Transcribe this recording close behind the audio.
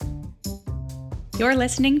You're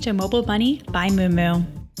listening to Mobile Money by Moomoo.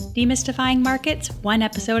 Demystifying markets one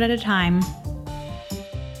episode at a time.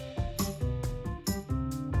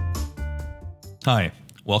 Hi,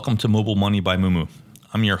 welcome to Mobile Money by Moomoo.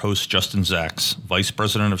 I'm your host, Justin Zaks, Vice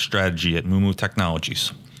President of Strategy at Moomoo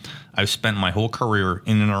Technologies. I've spent my whole career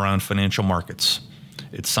in and around financial markets.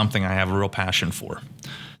 It's something I have a real passion for.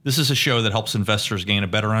 This is a show that helps investors gain a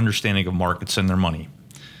better understanding of markets and their money.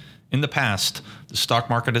 In the past, the stock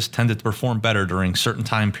market has tended to perform better during certain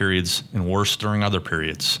time periods and worse during other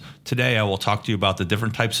periods. Today, I will talk to you about the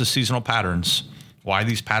different types of seasonal patterns, why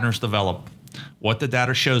these patterns develop, what the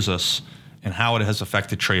data shows us, and how it has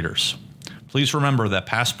affected traders. Please remember that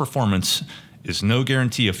past performance is no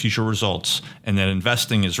guarantee of future results, and that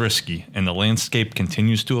investing is risky and the landscape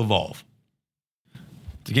continues to evolve.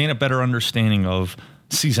 To gain a better understanding of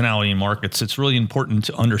seasonality in markets, it's really important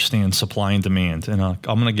to understand supply and demand. And I'm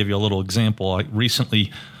going to give you a little example. I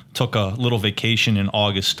recently took a little vacation in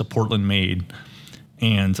August to Portland, Maine,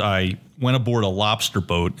 and I went aboard a lobster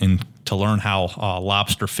boat and to learn how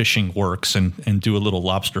lobster fishing works and do a little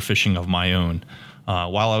lobster fishing of my own.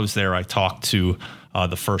 While I was there, I talked to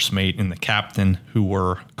the first mate and the captain, who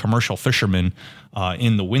were commercial fishermen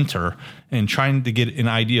in the winter, and trying to get an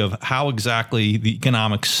idea of how exactly the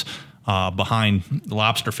economics behind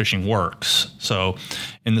lobster fishing works. So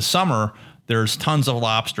in the summer, there's tons of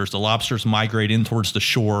lobsters. The lobsters migrate in towards the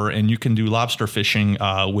shore, and you can do lobster fishing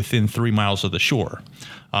within 3 miles of the shore.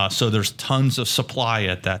 So there's tons of supply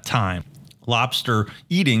at that time. Lobster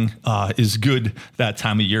eating is good that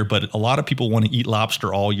time of year, but a lot of people want to eat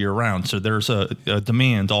lobster all year round. So there's a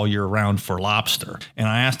demand all year round for lobster. And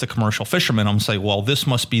I asked a commercial fisherman, I'm saying, well, this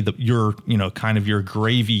must be your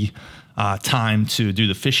gravy time to do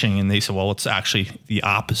the fishing. And they said, well, it's actually the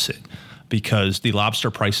opposite, because the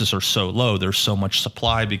lobster prices are so low. There's so much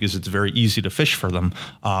supply because it's very easy to fish for them.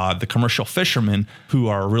 The commercial fishermen who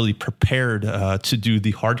are really prepared to do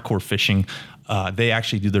the hardcore fishing, they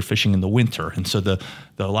actually do their fishing in the winter. And so the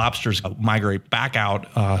lobsters migrate back out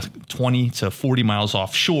 20 to 40 miles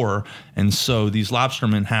offshore. And so these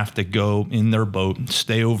lobstermen have to go in their boat,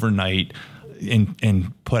 stay overnight,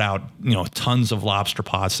 and put out tons of lobster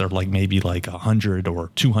pots. They're maybe 100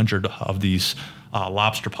 or 200 of these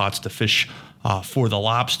lobster pots to fish for the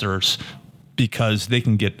lobsters, because they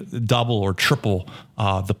can get double or triple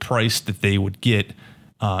the price that they would get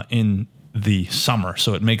in the summer.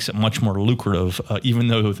 So it makes it much more lucrative, even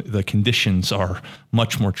though the conditions are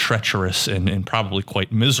much more treacherous and probably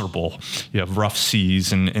quite miserable. You have rough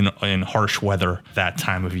seas and harsh weather that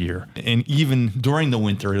time of year. And even during the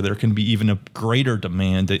winter, there can be even a greater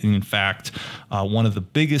demand. In fact, one of the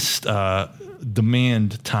biggest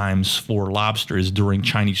demand times for lobster is during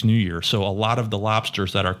Chinese New Year. So a lot of the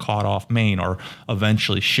lobsters that are caught off Maine are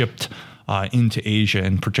eventually shipped into Asia,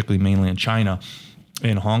 and particularly mainland China,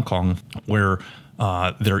 in Hong Kong, where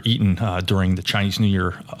they're eaten during the Chinese New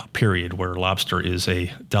Year period, where lobster is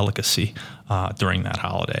a delicacy during that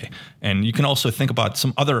holiday. And you can also think about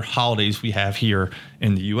some other holidays we have here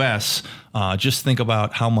in the U.S. Just think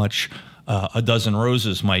about how much a dozen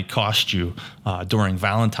roses might cost you during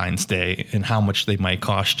Valentine's Day, and how much they might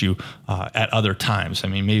cost you at other times. I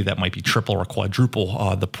mean, maybe that might be triple or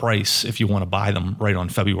quadruple the price if you want to buy them right on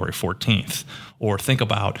February 14th. Or think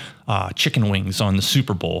about chicken wings on the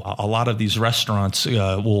Super Bowl. A lot of these restaurants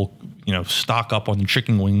will stock up on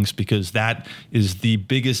chicken wings, because that is the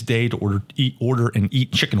biggest day to order and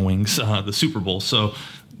eat chicken wings, the Super Bowl. So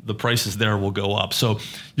the prices there will go up. So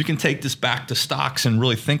you can take this back to stocks and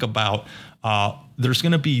really think about there's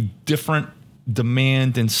going to be different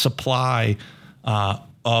demand and supply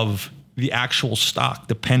of the actual stock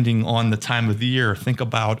depending on the time of the year. Think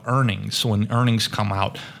about earnings. When earnings come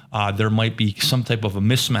out, there might be some type of a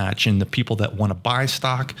mismatch in the people that want to buy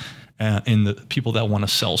stock and the people that want to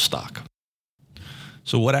sell stock.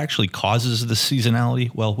 So what actually causes the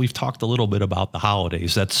seasonality? Well, we've talked a little bit about the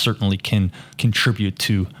holidays. That certainly can contribute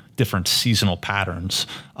to different seasonal patterns.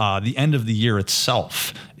 The end of the year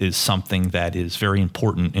itself is something that is very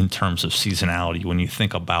important in terms of seasonality. When you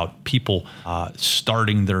think about people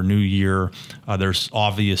starting their new year, there's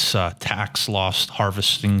obvious tax loss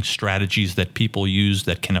harvesting strategies that people use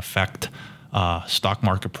that can affect stock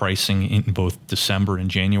market pricing in both December and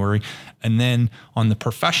January. And then on the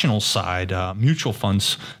professional side, mutual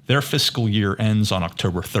funds, their fiscal year ends on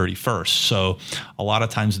October 31st. So a lot of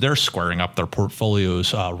times they're squaring up their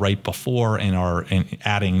portfolios right before and are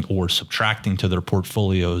adding or subtracting to their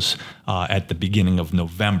portfolios at the beginning of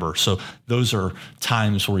November. So those are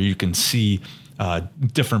times where you can see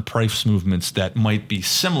different price movements that might be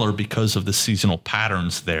similar because of the seasonal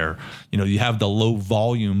patterns there. You have the low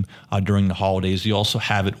volume during the holidays. You also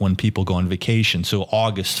have it when people go on vacation. So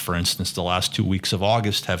August, for instance, the last 2 weeks of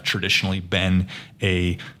August have traditionally been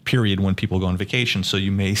a period when people go on vacation. So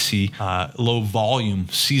you may see low volume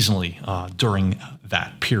seasonally during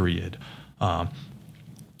that period.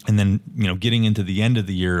 And then, getting into the end of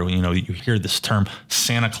the year, you hear this term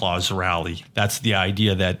Santa Claus rally. That's the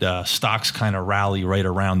idea that stocks kind of rally right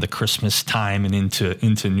around the Christmas time and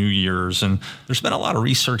into New Year's. And there's been a lot of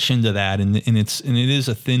research into that, and it is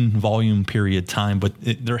a thin volume period time, but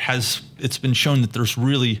it's been shown that there's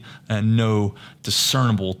really no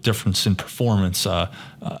discernible difference in performance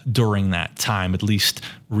during that time, at least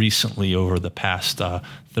recently over the past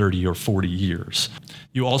 30 or 40 years.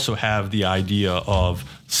 You also have the idea of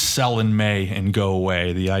sell in May and go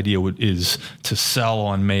away. The idea is to sell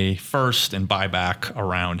on May 1st and buy back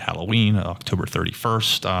around Halloween, October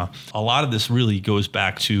 31st. A lot of this really goes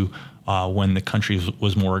back to when the country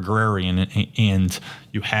was more agrarian, and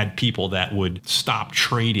you had people that would stop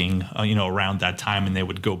trading, around that time, and they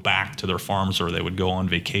would go back to their farms, or they would go on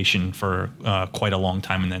vacation for quite a long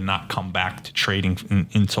time and then not come back to trading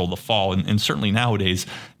until the fall. And certainly nowadays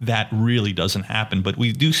that really doesn't happen, but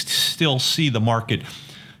we do still see the market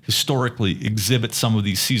historically exhibit some of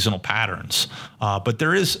these seasonal patterns. But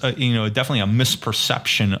there is, definitely a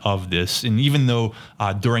misperception of this. And even though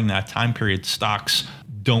during that time period stocks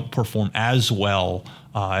don't perform as well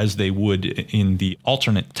as they would in the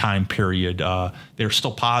alternate time period, they're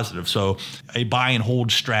still positive. So a buy and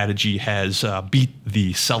hold strategy has beat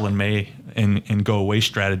the sell in May and go away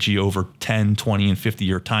strategy over 10, 20, and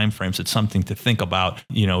 50-year time frames. It's something to think about.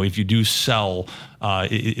 If you do sell,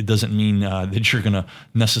 it doesn't mean that you're going to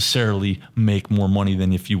necessarily make more money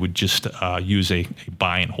than if you would just use a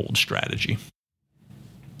buy and hold strategy.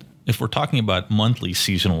 If we're talking about monthly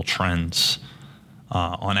seasonal trends,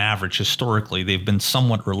 on average, historically, they've been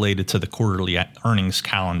somewhat related to the quarterly earnings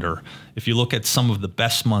calendar. If you look at some of the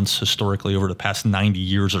best months historically over the past 90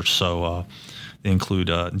 years or so, they include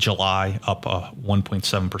July up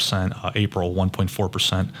 1.7%, April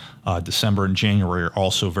 1.4%, December and January are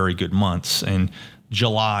also very good months. And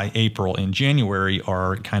July, April, and January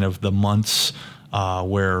are kind of the months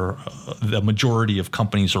where the majority of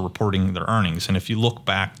companies are reporting their earnings. And if you look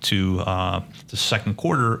back to the second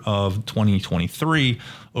quarter of 2023,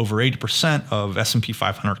 over 80% of S&P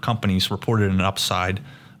 500 companies reported an upside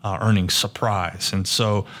earnings surprise. And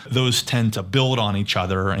so those tend to build on each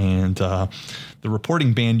other, and the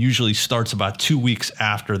reporting band usually starts about 2 weeks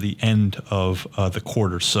after the end of the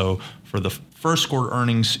quarter. So for the first quarter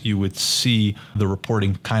earnings, you would see the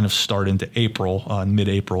reporting kind of start into April,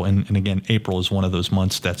 mid-April. And again, April is one of those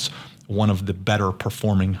months that's one of the better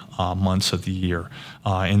performing months of the year.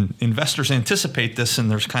 And investors anticipate this, and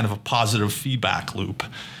there's kind of a positive feedback loop.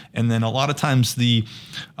 And then a lot of times the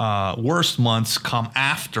worst months come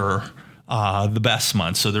after the best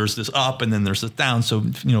months. So there's this up and then there's this down. So,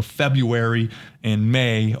 February and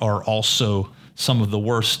May are also some of the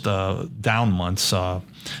worst down months.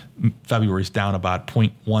 February's down about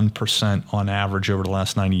 0.1% on average over the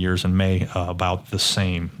last 90 years, and May about the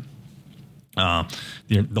same.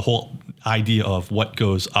 The whole idea of what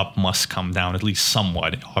goes up must come down, at least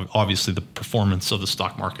somewhat. Obviously, the performance of the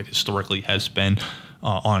stock market historically has been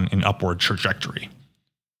on an upward trajectory.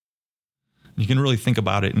 You can really think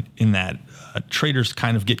about it in that traders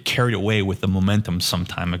kind of get carried away with the momentum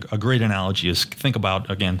sometime. A great analogy is, think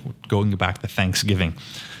about, again, going back to Thanksgiving.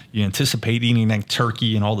 You anticipate eating that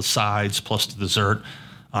turkey and all the sides plus the dessert.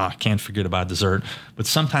 Can't forget about dessert. But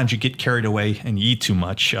sometimes you get carried away and you eat too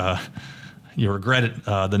much. You regret it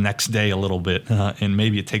the next day a little bit, and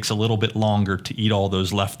maybe it takes a little bit longer to eat all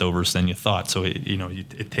those leftovers than you thought. So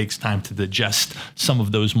it takes time to digest some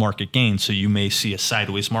of those market gains. So you may see a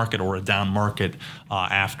sideways market or a down market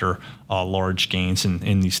after large gains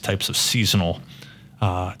in these types of seasonal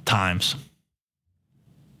times.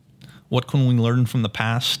 What can we learn from the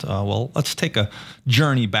past? Well, let's take a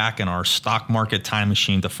journey back in our stock market time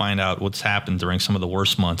machine to find out what's happened during some of the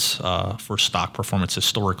worst months for stock performance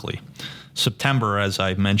historically. September, as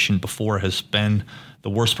I mentioned before, has been the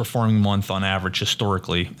worst performing month on average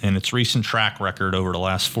historically, and its recent track record over the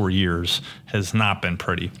last 4 years has not been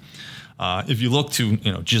pretty. If you look to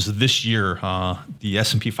just this year, the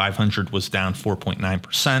S&P 500 was down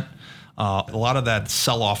 4.9%. A lot of that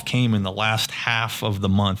sell-off came in the last half of the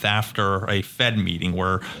month after a Fed meeting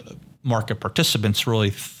where market participants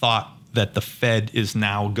really thought that the Fed is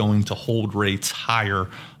now going to hold rates higher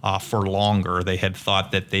for longer. They had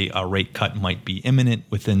thought that a rate cut might be imminent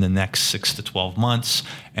within the next 6 to 12 months.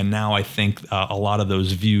 And now I think a lot of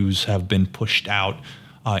those views have been pushed out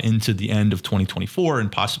into the end of 2024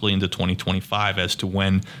 and possibly into 2025 as to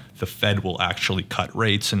when the Fed will actually cut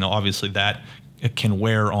rates. And obviously that it can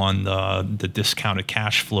wear on the discounted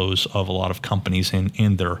cash flows of a lot of companies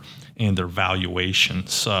and their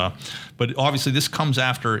valuations. But obviously this comes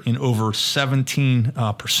after an over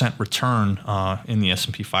 17% return in the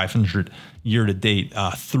S&P 500 year to date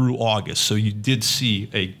through August. So you did see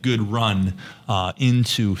a good run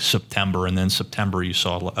into September, and then September you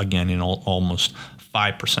saw again in almost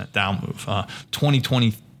 5% down move.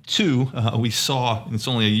 2022, we saw, it's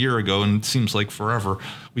only a year ago and it seems like forever,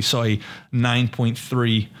 we saw a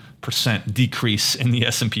 9.3% decrease in the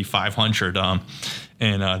S&P 500.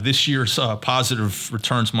 And this year's positive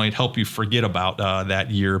returns might help you forget about that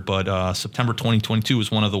year, but September 2022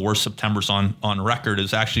 was one of the worst Septembers on record.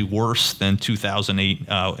 It's actually worse than 2008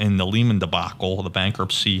 in the Lehman debacle, the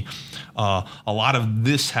bankruptcy. A lot of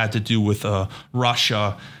this had to do with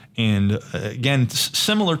Russia. And again,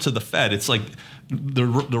 similar to the Fed, it's like the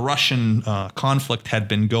Russian conflict had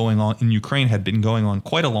been going on in Ukraine had been going on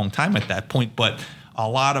quite a long time at that point. But a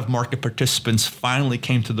lot of market participants finally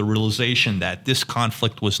came to the realization that this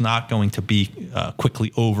conflict was not going to be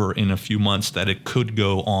quickly over in a few months, that it could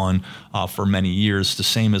go on for many years. The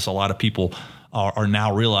same as a lot of people are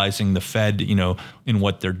now realizing the Fed, in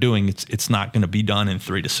what they're doing, it's not going to be done in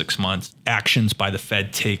 3 to 6 months. Actions by the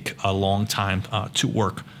Fed take a long time to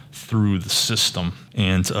work through the system.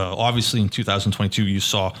 And obviously in 2022, you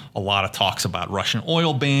saw a lot of talks about Russian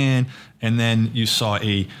oil ban, and then you saw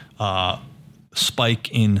a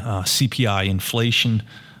spike in CPI inflation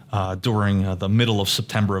during the middle of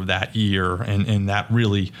September of that year, and that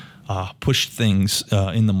really pushed things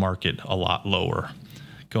in the market a lot lower.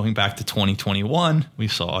 Going back to 2021, we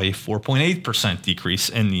saw a 4.8% decrease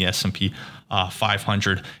in the S&P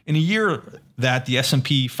 500 in a year that the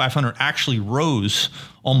S&P 500 actually rose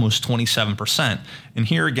almost 27%. And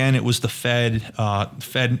here again, it was the Fed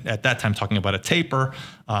at that time talking about a taper,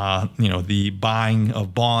 the buying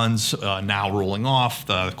of bonds now rolling off,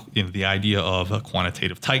 the idea of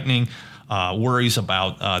quantitative tightening, worries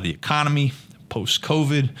about the economy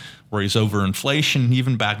post-COVID, worries over inflation.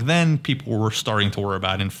 Even back then, people were starting to worry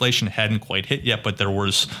about inflation. It hadn't quite hit yet, but there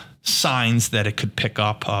was signs that it could pick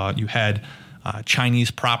up. You had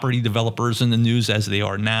Chinese property developers in the news, as they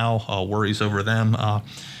are now, worries over them.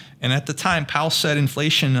 And at the time, Powell said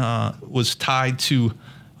inflation was tied to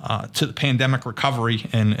the pandemic recovery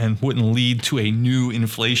and wouldn't lead to a new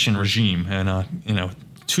inflation regime. And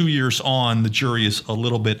 2 years on, the jury is a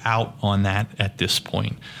little bit out on that at this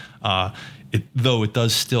point. Though it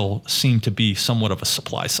does still seem to be somewhat of a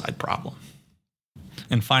supply side problem.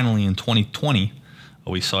 And finally, in 2020,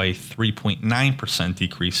 we saw a 3.9%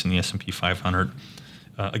 decrease in the S&P 500.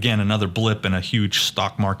 Again, another blip in a huge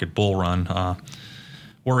stock market bull run.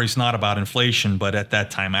 Worries not about inflation, but at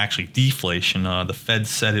that time, actually deflation. The Fed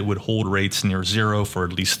said it would hold rates near zero for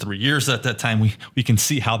at least 3 years. At that time, we can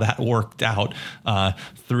see how that worked out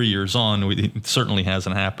 3 years on. It certainly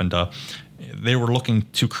hasn't happened. They were looking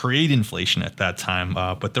to create inflation at that time,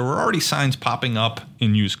 but there were already signs popping up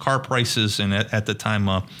in used car prices. And at the time,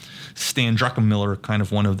 Stan Druckenmiller, kind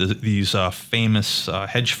of one of these famous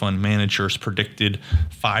hedge fund managers, predicted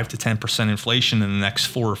 5 to 10% inflation in the next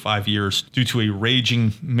 4 or 5 years due to a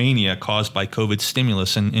raging mania caused by COVID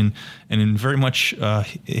stimulus. And in very much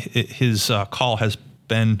his call has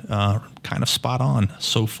been kind of spot on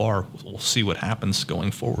so far. We'll see what happens going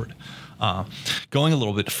forward. Going a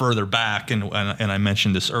little bit further back, and I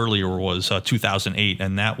mentioned this earlier, was 2008,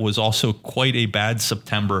 and that was also quite a bad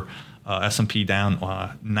September. S&P down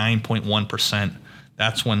 9.1%.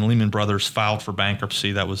 That's when Lehman Brothers filed for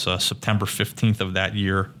bankruptcy. That was September 15th of that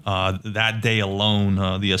year. That day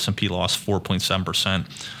alone, the S&P lost 4.7%.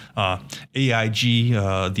 AIG,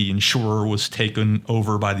 the insurer, was taken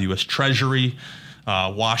over by the U.S. Treasury.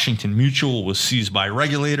 Washington Mutual was seized by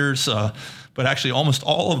regulators. But actually, almost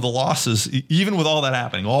all of the losses, even with all that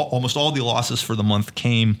happening, almost all the losses for the month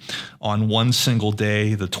came on one single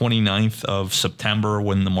day, the 29th of September,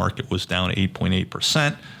 when the market was down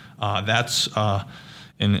 8.8%.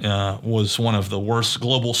 Was one of the worst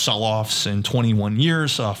global sell-offs in 21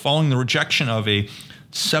 years, following the rejection of a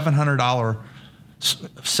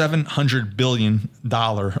 $700 billion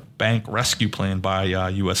bank rescue plan by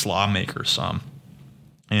U.S. lawmakers.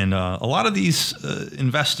 And a lot of these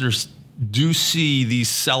investors do see these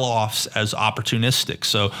sell-offs as opportunistic.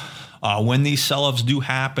 So When these sell-offs do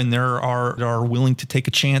happen, there are willing to take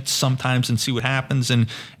a chance sometimes and see what happens. And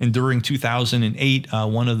during 2008,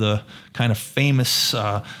 one of the kind of famous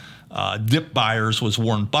dip buyers was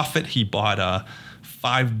Warren Buffett. He bought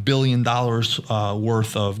 $5 billion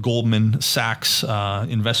worth of Goldman Sachs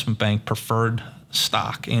investment bank preferred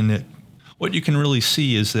stock. And what you can really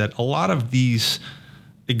see is that a lot of these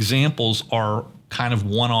examples are kind of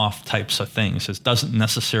one-off types of things. It doesn't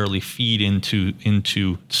necessarily feed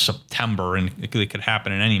into September, and they could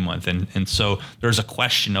happen in any month. And so there's a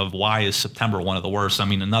question of why is September one of the worst? I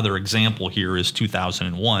mean, another example here is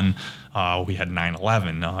 2001. We had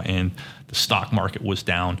 9/11, and the stock market was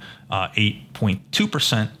down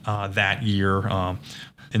 8.2% that year.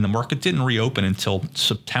 And the market didn't reopen until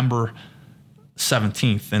September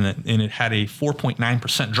 17th, and it had a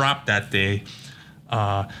 4.9% drop that day.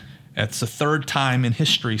 It's the third time in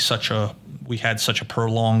history we had such a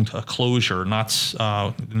prolonged closure. And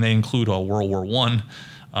they include World War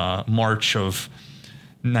I, March of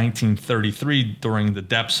 1933 during the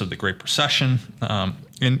depths of the Great Recession.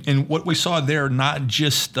 And what we saw there, not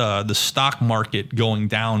just the stock market going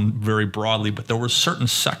down very broadly, but there were certain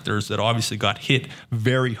sectors that obviously got hit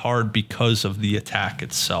very hard because of the attack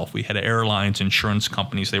itself. We had airlines, insurance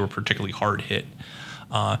companies, they were particularly hard hit.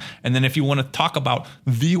 And then if you want to talk about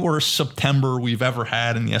the worst September we've ever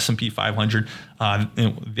had in the S&P 500,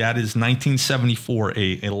 that is 1974,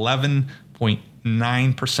 a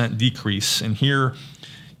 11.9% decrease. And here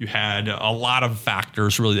you had a lot of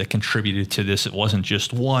factors really that contributed to this. It wasn't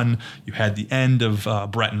just one. You had the end of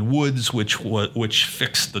Bretton Woods, which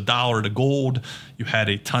fixed the dollar to gold. You had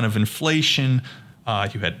a ton of inflation.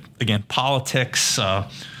 You had, again, politics.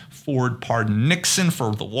 Ford pardoned Nixon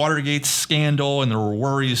for the Watergate scandal, and there were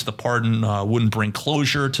worries the pardon wouldn't bring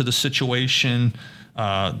closure to the situation.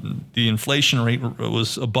 The inflation rate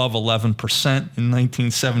was above 11% in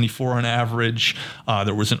 1974 on average.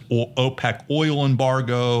 There was an OPEC oil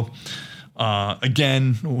embargo.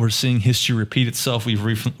 Again, we're seeing history repeat itself. We've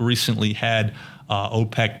recently had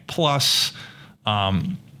OPEC Plus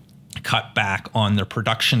cut back on their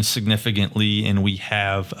production significantly, and we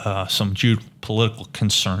have some geopolitical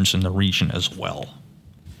concerns in the region as well.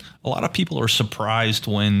 A lot of people are surprised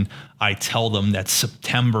when I tell them that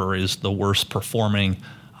September is the worst performing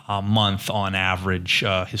month on average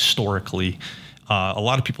historically. A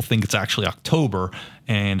lot of people think it's actually October,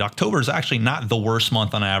 and October is actually not the worst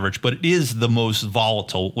month on average, but it is the most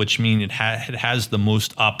volatile, which means it has the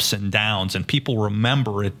most ups and downs, and people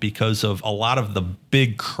remember it because of a lot of the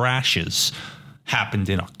big crashes happened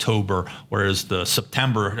in October, whereas the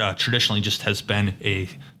September traditionally just has been a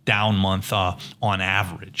down month on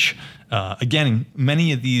average. Again,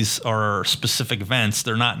 many of these are specific events.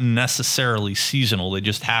 They're not necessarily seasonal. They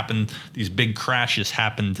just happen. These big crashes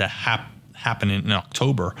happen to happen in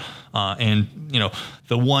October. And,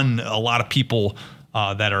 the one a lot of people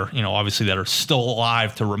that are, obviously that are still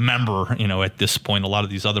alive to remember, at this point, a lot of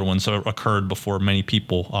these other ones occurred before many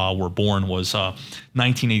people were born, was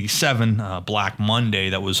 1987, Black Monday.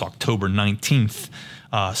 That was October 19th,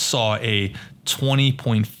 saw a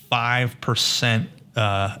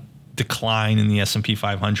 20.5% decline in the S&P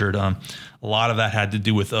 500. A lot of that had to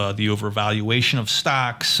do with the overvaluation of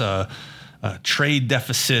stocks, trade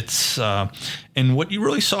deficits. And what you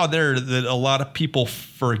really saw there that a lot of people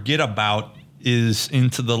forget about is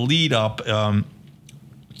into the lead up,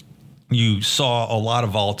 you saw a lot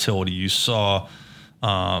of volatility. You saw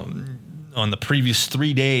on the previous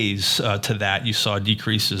 3 days to that, you saw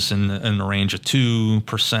decreases in the range of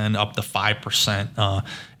 2% up to 5%.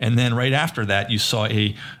 And then right after that, you saw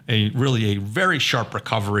a very sharp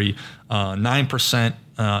recovery, 9%,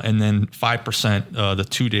 and then 5% the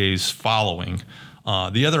 2 days following.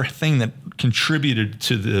 The other thing that contributed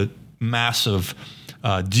to the massive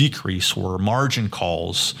decrease were margin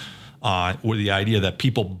calls, with the idea that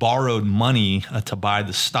people borrowed money to buy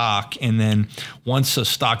the stock, and then once a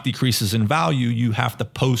stock decreases in value, you have to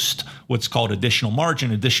post what's called additional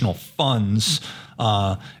margin, additional funds.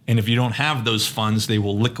 And if you don't have those funds, they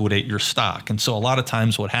will liquidate your stock. And so a lot of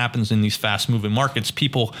times what happens in these fast-moving markets,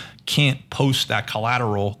 people can't post that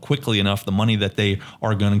collateral quickly enough, the money that they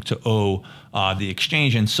are going to owe the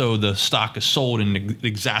exchange. And so the stock is sold, and it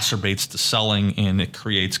exacerbates the selling, and it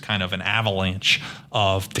creates kind of an avalanche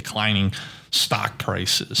of declining stock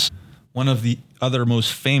prices. One of the other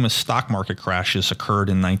most famous stock market crashes occurred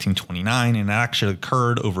in 1929, and it actually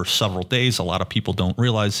occurred over several days. A lot of people don't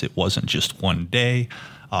realize it wasn't just one day.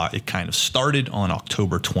 It kind of started on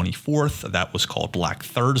October 24th. That was called Black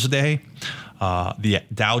Thursday. The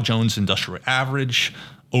Dow Jones Industrial Average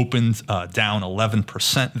opened down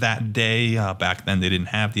 11% that day. Back then, they didn't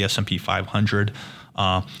have the S&P 500,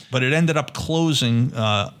 but it ended up closing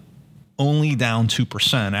only down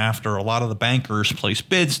 2% after a lot of the bankers placed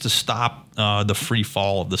bids to stop the free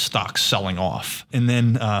fall of the stock selling off. And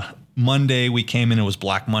then Monday we came in, it was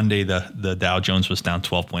Black Monday, the Dow Jones was down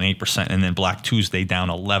 12.8%, and then Black Tuesday down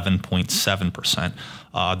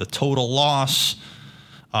 11.7%. The total loss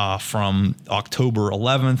from October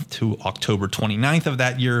 11th to October 29th of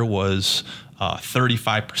that year was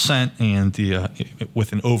 35%, and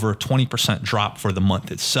with an over 20% drop for the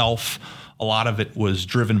month itself. A lot of it was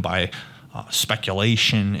driven by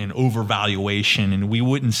speculation and overvaluation, and we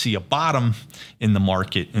wouldn't see a bottom in the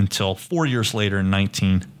market until 4 years later in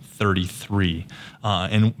 1933.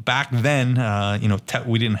 And back then,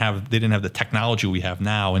 they didn't have the technology we have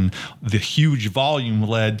now, and the huge volume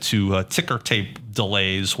led to ticker tape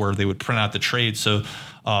delays where they would print out the trade. So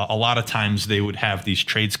a lot of times they would have these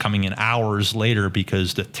trades coming in hours later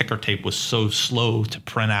because the ticker tape was so slow to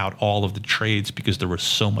print out all of the trades because there was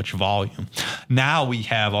so much volume. Now we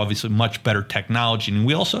have obviously much better technology, and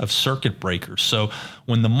we also have circuit breakers. So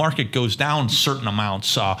when the market goes down certain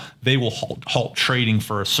amounts, they will halt trading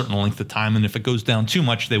for a certain length of time. And if it goes down too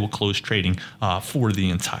much, they will close trading for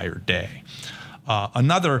the entire day.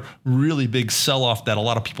 Another really big sell-off that a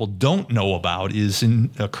lot of people don't know about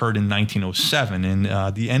occurred in 1907, and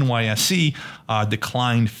the NYSE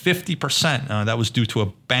declined 50%. That was due to a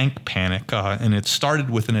bank panic, and it started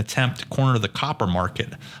with an attempt to corner the copper market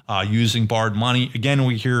using borrowed money. Again,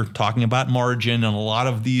 we hear talking about margin, and a lot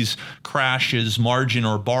of these crashes, margin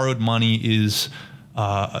or borrowed money is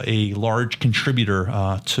a large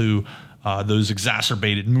contributor to those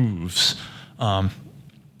exacerbated moves.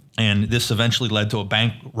 And this eventually led to a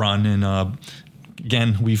bank run. And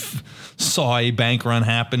again, we've saw a bank run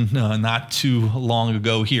happen not too long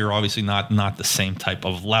ago here. Obviously not the same type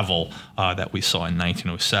of level that we saw in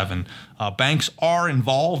 1907. Banks are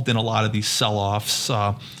involved in a lot of these sell-offs.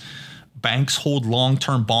 Banks hold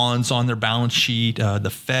long-term bonds on their balance sheet.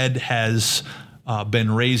 The Fed has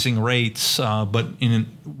been raising rates, but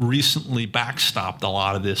recently backstopped a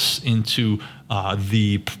lot of this into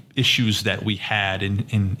the issues that we had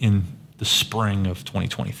in the spring of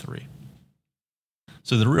 2023.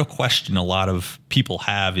 So the real question a lot of people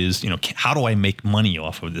have is, how do I make money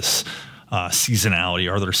off of this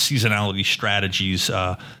seasonality? Are there seasonality strategies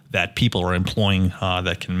that people are employing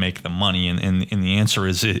that can make them money? And the answer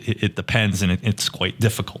is it depends, and it's quite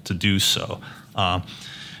difficult to do so.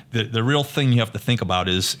 The real thing you have to think about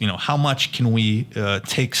is, how much can we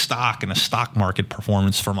take stock in a stock market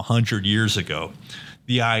performance from 100 years ago?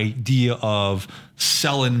 The idea of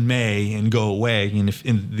sell in May and go away, and if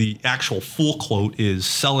the actual full quote is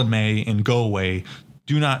sell in May and go away,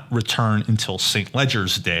 do not return until St.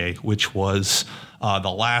 Leger's Day, which was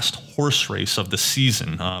the last horse race of the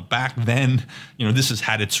season. Back then, this has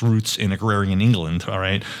had its roots in agrarian England, all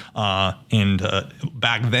right? And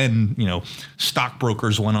back then,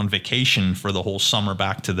 stockbrokers went on vacation for the whole summer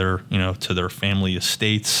back to their family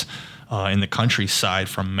estates in the countryside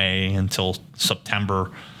from May until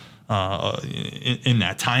September in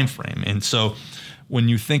that time frame. And so when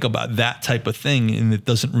you think about that type of thing, and it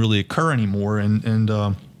doesn't really occur anymore, and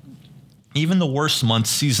even the worst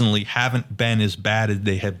months seasonally haven't been as bad as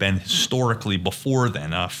they have been historically before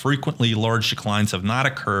then. Frequently, large declines have not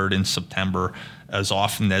occurred in September as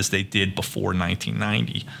often as they did before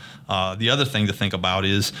 1990. The other thing to think about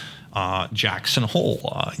is Jackson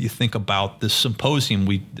Hole. You think about the symposium,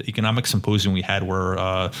 the economic symposium we had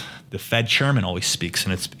where the Fed chairman always speaks,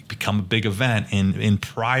 and it's become a big event. And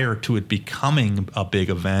prior to it becoming a big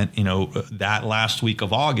event, that last week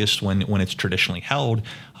of August when it's traditionally held,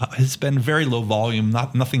 has been very low volume,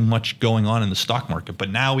 nothing much going on in the stock market. But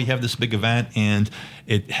now we have this big event, and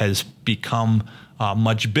it has become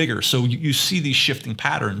much bigger. So you see these shifting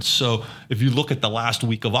patterns. So if you look at the last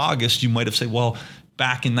week of August, you might have said, well,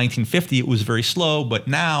 back in 1950, it was very slow, but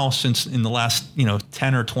now, since in the last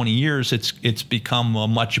 10 or 20 years, it's become a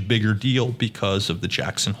much bigger deal because of the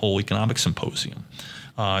Jackson Hole Economic Symposium.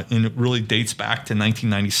 And it really dates back to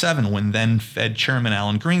 1997 when then Fed Chairman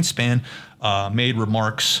Alan Greenspan made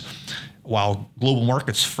remarks while global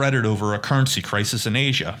markets fretted over a currency crisis in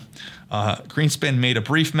Asia. Greenspan made a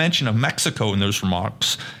brief mention of Mexico in those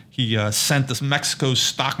remarks. He sent the Mexico's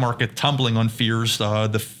stock market tumbling on fears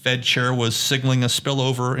the Fed chair was signaling a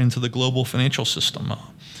spillover into the global financial system.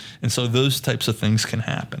 And so those types of things can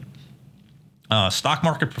happen. Stock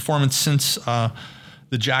market performance since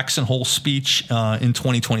the Jackson Hole speech in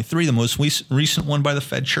 2023, the most recent one by the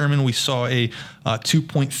Fed chairman, we saw a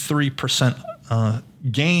 2.3%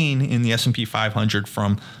 gain in the S&P 500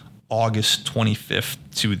 from August 25th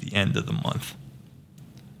to the end of the month.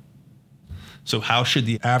 So how should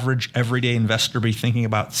the average everyday investor be thinking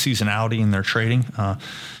about seasonality in their trading?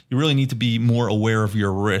 You really need to be more aware of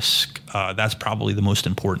your risk. That's probably the most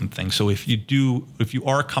important thing. So if you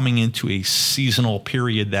are coming into a seasonal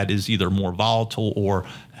period that is either more volatile or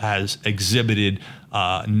has exhibited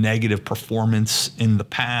negative performance in the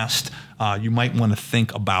past, you might want to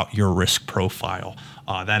think about your risk profile.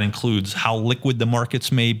 That includes how liquid the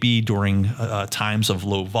markets may be during times of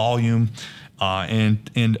low volume,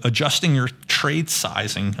 and adjusting your trade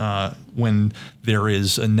sizing when there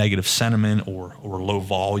is a negative sentiment or low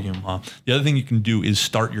volume. The other thing you can do is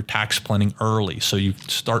start your tax planning early, so you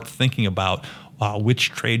start thinking about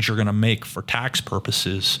which trades you're going to make for tax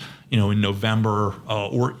purposes, in November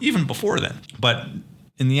or even before then. But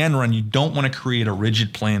in the end run, you don't want to create a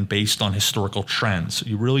rigid plan based on historical trends.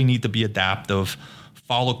 You really need to be adaptive,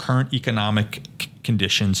 follow current economic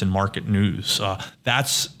conditions and market news.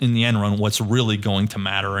 That's, in the end run, what's really going to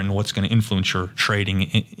matter and what's going to influence your trading,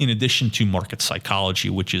 in addition to market psychology,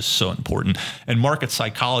 which is so important. And market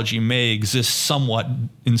psychology may exist somewhat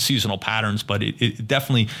in seasonal patterns, but it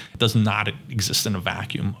definitely does not exist in a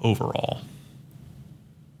vacuum overall.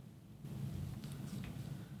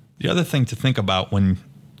 The other thing to think about when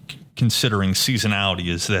considering seasonality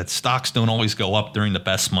is that stocks don't always go up during the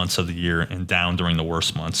best months of the year and down during the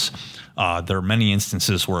worst months. There are many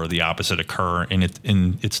instances where the opposite occur, and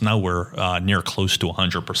it's nowhere near close to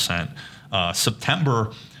 100%.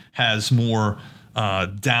 September has more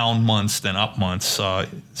down months than up months.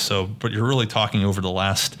 But you're really talking over the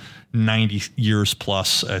last 90 years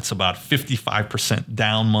plus. It's about 55%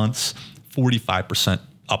 down months, 45%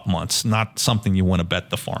 up months. Not something you want to bet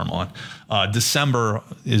the farm on. December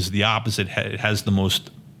is the opposite. It has the most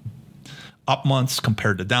up months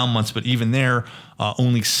compared to down months, but even there,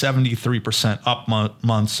 only 73% up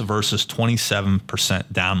months versus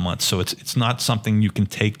 27% down months. So it's not something you can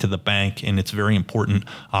take to the bank, and it's very important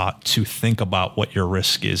to think about what your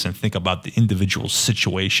risk is and think about the individual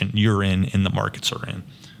situation you're in and the markets are in.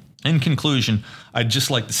 In conclusion, I'd just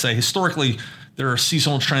like to say, historically, there are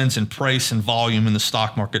seasonal trends in price and volume in the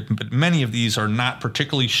stock market, but many of these are not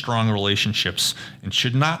particularly strong relationships and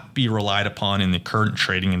should not be relied upon in the current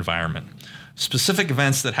trading environment. Specific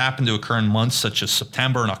events that happen to occur in months such as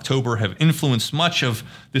September and October have influenced much of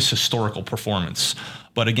this historical performance.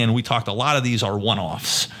 But again, we talked, a lot of these are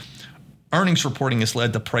one-offs. Earnings reporting has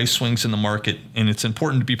led to price swings in the market, and it's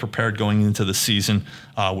important to be prepared going into the season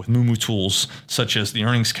with Moomoo tools such as the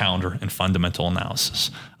earnings calendar and fundamental analysis.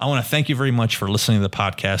 I want to thank you very much for listening to the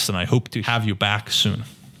podcast, and I hope to have you back soon.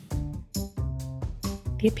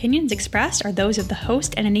 The opinions expressed are those of the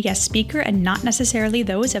host and any guest speaker and not necessarily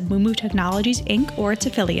those of Moomoo Technologies, Inc. or its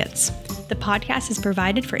affiliates. The podcast is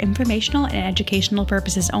provided for informational and educational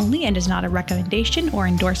purposes only and is not a recommendation or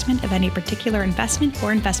endorsement of any particular investment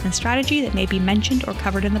or investment strategy that may be mentioned or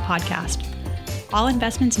covered in the podcast. All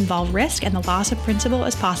investments involve risk and the loss of principal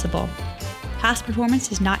as possible. Past performance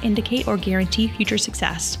does not indicate or guarantee future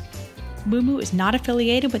success. Moomoo is not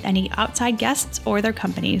affiliated with any outside guests or their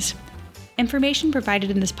companies. Information provided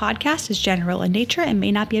in this podcast is general in nature and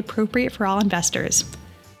may not be appropriate for all investors.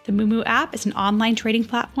 The Moomoo app is an online trading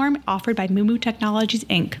platform offered by Moomoo Technologies,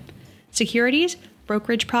 Inc. Securities,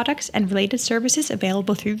 brokerage products, and related services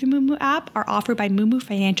available through the Moomoo app are offered by Moomoo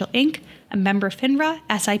Financial, Inc., a member of FINRA,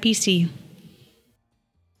 SIPC.